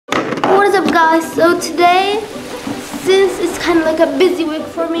What's up guys? So today, since it's kind of like a busy week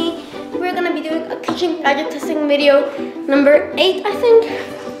for me, we're gonna be doing a kitchen gadget testing video number 8, I think.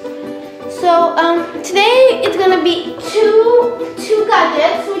 So today it's gonna be two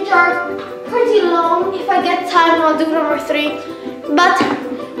gadgets which are pretty long. If I get time I'll do number 3. But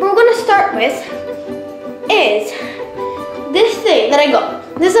what we're gonna start with is this thing that I got.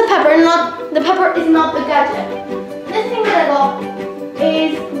 This is a pepper, the pepper is not the gadget. This thing that I got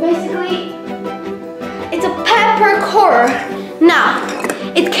is basically, it's a pepper core. Now,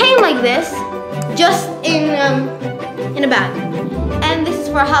 it came like this, just in a bag. And this is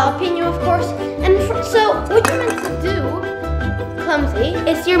for jalapeno, of course. And so, what you're meant to do, clumsy,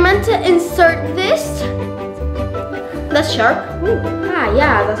 is you're meant to insert this. That's sharp. Ooh,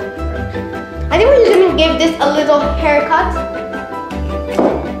 yeah, that's sharp. I think we're just gonna give this a little haircut.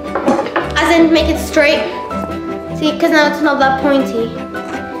 As in, make it straight. See, because now it's not that pointy.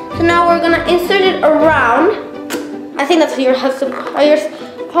 So now we're gonna insert it around. I think that's your husband.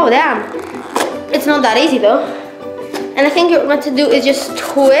 Oh damn. It's not that easy though. And I think what we're meant to do is just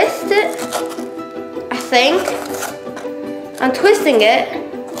twist it. I think. I'm twisting it.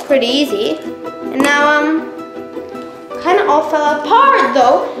 Pretty easy. And now kind of all fell apart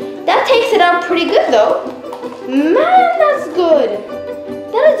though. That takes it out pretty good though. Man, that's good.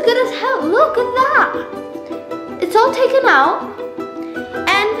 That is good as hell. Look at that. It's all taken out.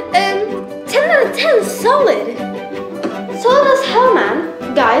 And 10 out of 10, solid. Solid as hell, man.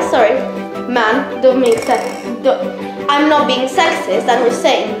 Guys, sorry. Man, don't make sense. I'm not being sexist, I'm just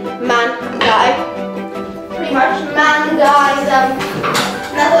saying. Man, guy. Pretty much. Man, guys,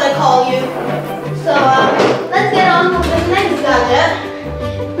 that's what I call you. So, let's get on with the next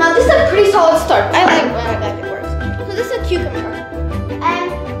gadget. Now, this is a pretty solid start. I like when a gadget works. So, this is a cucumber.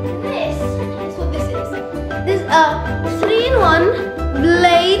 And this is what this is. This is a 3-in-1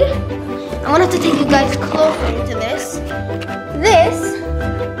 blade. I'm gonna have to take you guys closer into this. This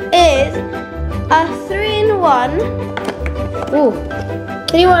is a 3-in-1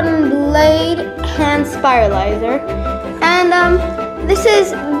 blade hand spiralizer. And this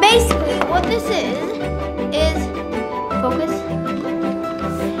is basically what this is focus.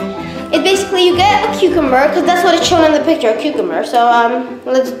 It's basically you get a cucumber, because that's what it's shown in the picture, a cucumber. So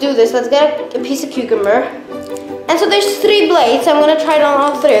let's do this. Let's get a piece of cucumber. And so there's 3 blades. So I'm gonna try it on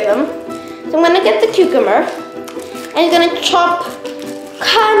all 3 of them. So I'm gonna get the cucumber and you're gonna chop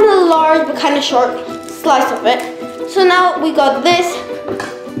kind of large but kind of short slice of it. So now we got this.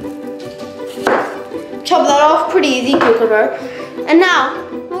 Chop that off, pretty easy, cucumber. And now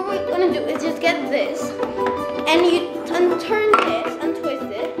what we're gonna do is just get this and you turn this and twist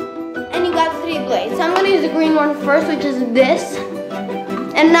it and you got 3 blades. So I'm gonna use the green one first, which is this.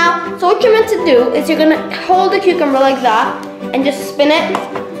 And now, so what you're meant to do is you're gonna hold the cucumber like that and just spin it.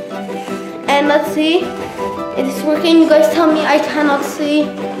 And let's see, it is working. You guys tell me. I cannot see.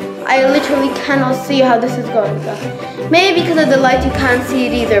 I literally cannot see how this is going. So maybe because of the light you can't see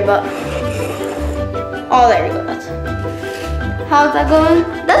it either, but oh, there we go. How's that going?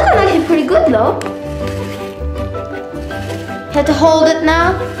 That's going actually pretty good though. Have to hold it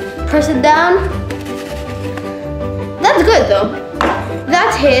now, press it down. That's good though.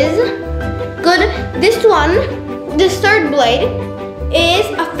 That's his. Good. This one, this 3rd blade, is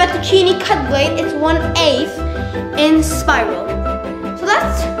a fettuccine cut blade. It's 1/8 in spiral. So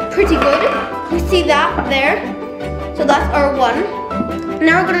that's pretty good. We see that there. So that's our one.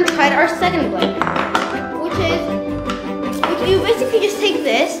 Now we're gonna try our 2nd blade, which you basically just take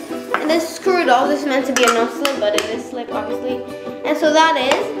this and then screw it off. This is meant to be a no slip, but it is slip obviously. And so that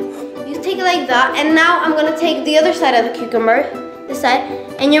is, you take it like that. And now I'm gonna take the other side of the cucumber, this side,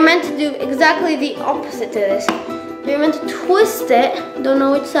 and you're meant to do exactly the opposite to this. You're meant to twist it. Don't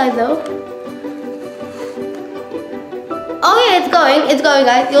know which side though. Oh yeah, it's going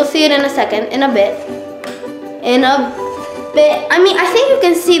guys. You'll see it in a second, in a bit. I mean, I think you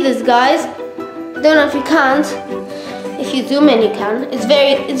can see this, guys. Don't know if you can't. If you zoom in, you can. It's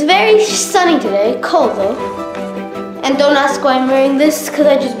very sunny today, cold though. And don't ask why I'm wearing this, because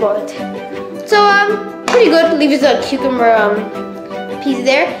I just bought it. So pretty good. Leaves a cucumber piece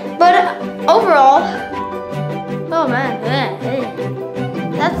there. But overall, oh man,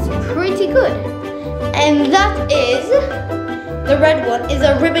 that's pretty good. And that is, the red one is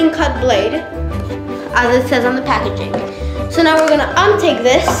a ribbon cut blade, as it says on the packaging. So now we're gonna untake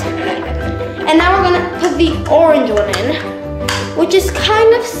this, and now we're gonna put the orange one in, which is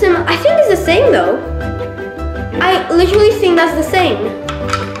kind of similar. I think it's the same though. I literally think that's the same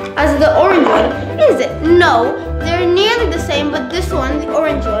as the orange one. Is it? No, they're nearly the same, but this one, the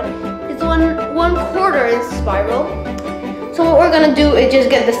orange one, is one 1/4 in spiral. So what we're gonna do is just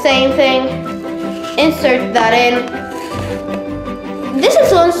get the same thing, insert that in. This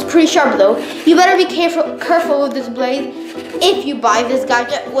one's pretty sharp though. You better be careful with this blade if you buy this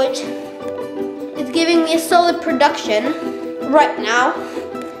gadget, which is giving me a solid production right now.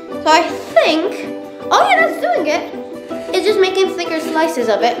 So I think, oh yeah, that's doing it. It's just making thicker slices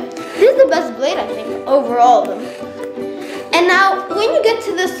of it. This is the best blade, I think, overall of them. And now, when you get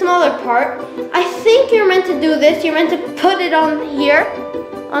to the smaller part, I think you're meant to do this. You're meant to put it on here,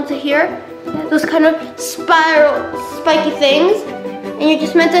 onto here. Those kind of spiky things. And you're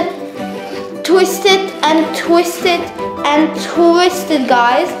just meant to twist it and twist it and twist it,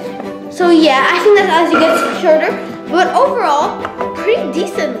 guys. So yeah, I think that's as you get shorter. But overall, pretty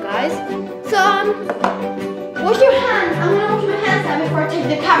decent, guys. So, wash your hands. I'm gonna wash my hands now before I take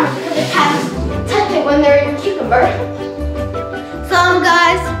the camera because I can't touch it when they're in cucumber. So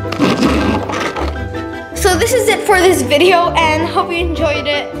guys, so this is it for this video and hope you enjoyed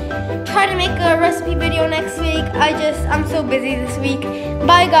it. Try to make a recipe video next week. I'm so busy this week.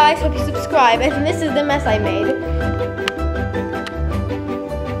 Bye guys, hope you subscribe. And this is the mess I made.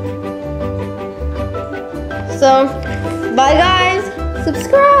 So, bye guys,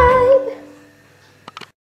 subscribe.